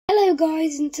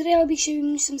guys, and today I'll be showing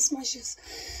you some smashes.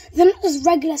 They're not just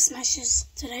regular smashes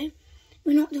today.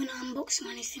 We're not doing an unboxing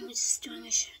or anything, we're just doing a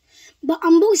show. But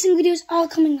unboxing videos are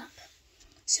coming up.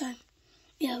 So,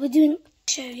 yeah, we're doing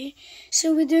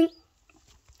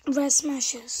rare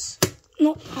smashes.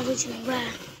 Not original,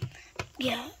 rare.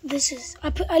 Yeah, this is,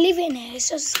 I leave it in here, it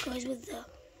just goes with the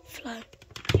flow.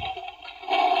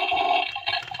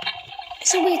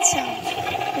 It's a weird sound.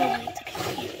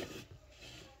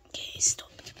 Okay, it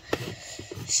stopped.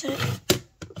 So, oh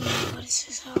my god, this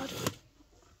is hard.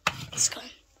 Let's go.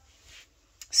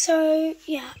 So,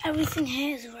 yeah, everything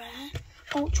here is rare.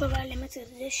 Ultra rare limited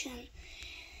edition.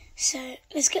 So,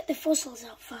 let's get the fossils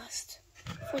out first.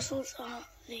 Fossils are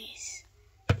these.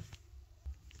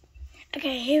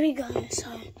 Okay, here we go. So,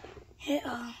 here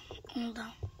are all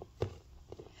done.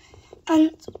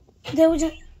 And they were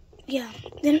just, yeah,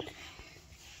 then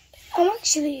I'm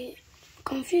actually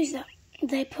confused that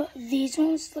they put these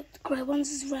ones, like the grey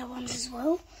ones, as rare ones as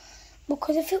well.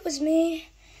 Because if it was me,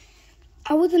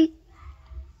 I wouldn't,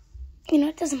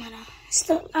 it doesn't matter.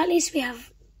 Still, at least we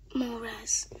have more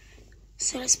rares.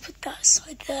 So let's put that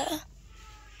aside there.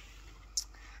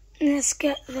 And let's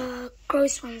get the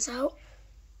gross ones out.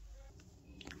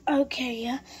 Okay,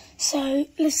 yeah. So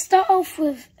let's start off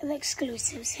with the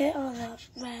exclusives. Here are the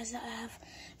rares that I have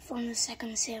from the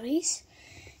second series.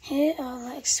 Here are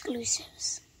the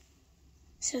exclusives.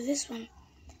 So this one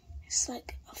is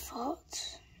like a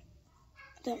fart.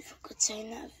 I don't feel good saying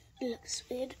that, it looks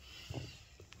weird.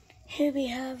 Here we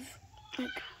have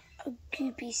like a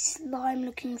goopy slime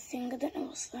looking thing. I don't know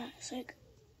what's that. It's like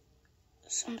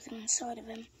something inside of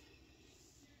him.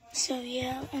 So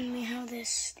yeah, and we have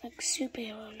this like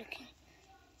superhero looking.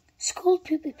 It's called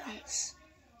Poopy Pants.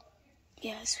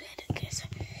 Yeah, it's weird. Okay, so.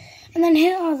 And then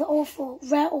here are the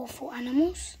rare awful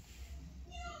animals.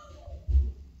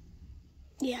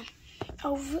 Yeah,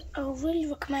 I'll really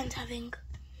recommend having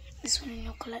this one in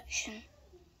your collection.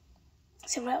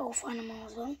 It's a rare awful animal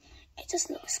as well. It just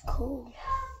looks cool.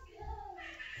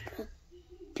 Like a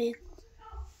big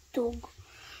dog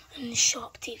and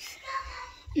sharp teeth.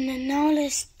 And then now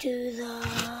let's do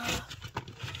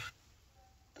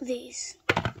these.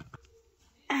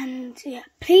 And yeah,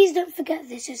 please don't forget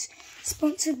this is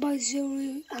sponsored by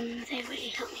Zuru, and they really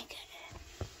helped me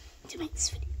to make this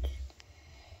video.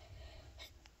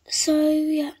 So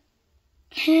yeah,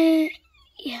 here,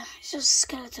 yeah, it's just a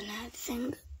skeleton head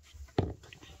thing.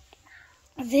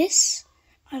 This,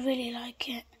 I really like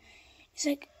it. It's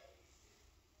like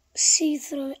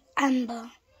see-through amber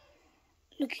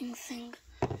looking thing.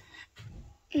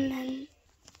 And then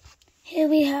here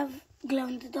we have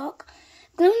glow-in-the-dark.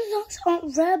 Glow-in-the-darks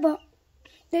aren't rare, but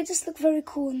they just look very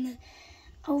cool, and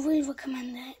I really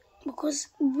recommend it because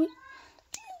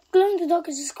glow-in-the-dark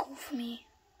is just cool for me.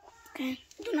 Okay,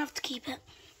 you don't have to keep it,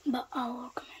 but I'll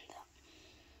recommend that.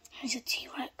 Here's a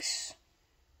T-Rex.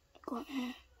 Got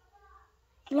here.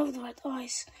 I love the red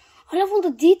eyes. I love all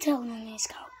the detail on these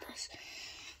characters,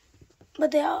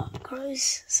 but they are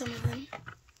gross, some of them.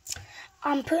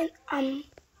 I'm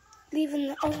leaving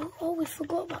the, oh, we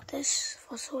forgot about this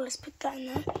fossil. Let's put that in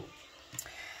there.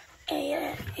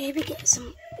 Here we get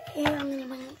some, here I'm going to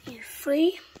bring you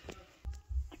 3.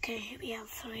 Okay, here we have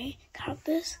 3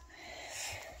 characters.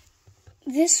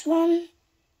 This one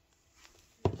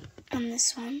and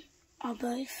this one are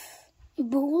both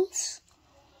bulls.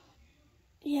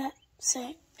 Yeah,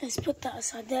 so let's put that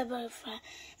aside. They're both rare.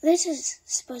 This is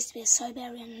supposed to be a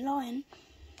Siberian lion.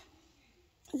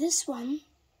 This one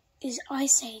is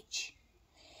Ice Age.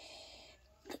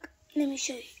 Look, let me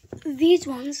show you. These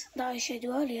ones that I showed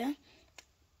you earlier,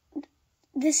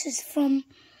 this is from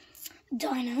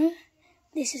Dino.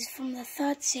 This is from the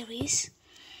 3rd series.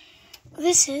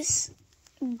 This is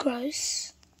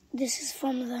gross. This is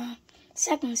from the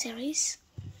 2nd series.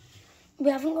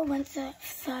 We haven't went to the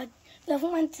 3rd. We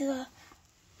haven't went to the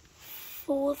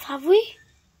 4th, have we?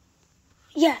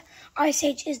 Yeah, Ice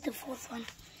Age is the 4th one.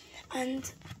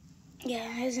 And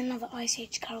yeah, here's another Ice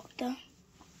Age character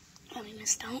that we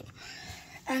missed out.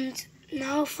 And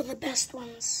now for the best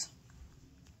ones.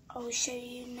 I will show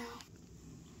you now.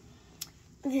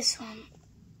 This one.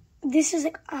 This is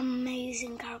like an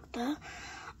amazing character.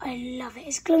 I love it.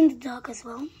 It's glow-in-the-dark as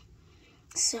well.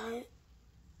 So,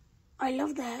 I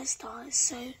love the hairstyle. It's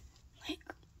so, like,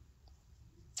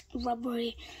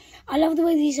 rubbery. I love the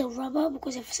way these are rubber,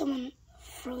 because if someone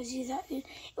throws you that, it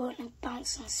won't like,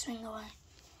 bounce and swing away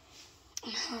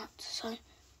and hurt. So,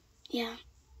 yeah.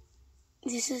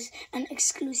 This is an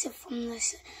exclusive from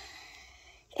this.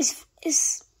 I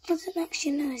don't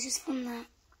actually know. Is this from the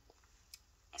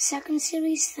 2nd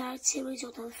series, 3rd series,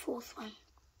 or the 4th one?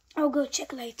 I'll go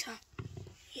check later.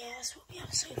 Yeah. yeah, that's what we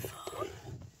have so far.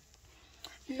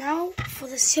 Now for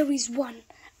the Series 1.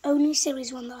 Only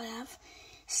Series 1 that I have.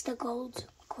 It's the gold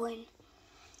coin.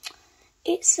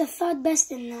 It's the third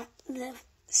best in the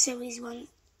Series 1.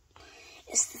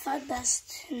 It's the third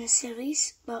best in the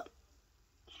series, but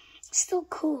it's still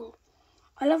cool.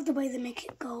 I love the way they make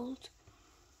it gold.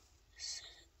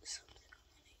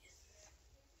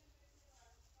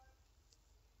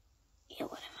 Yeah,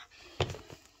 whatever.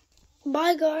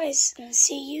 Bye guys, and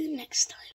see you next time.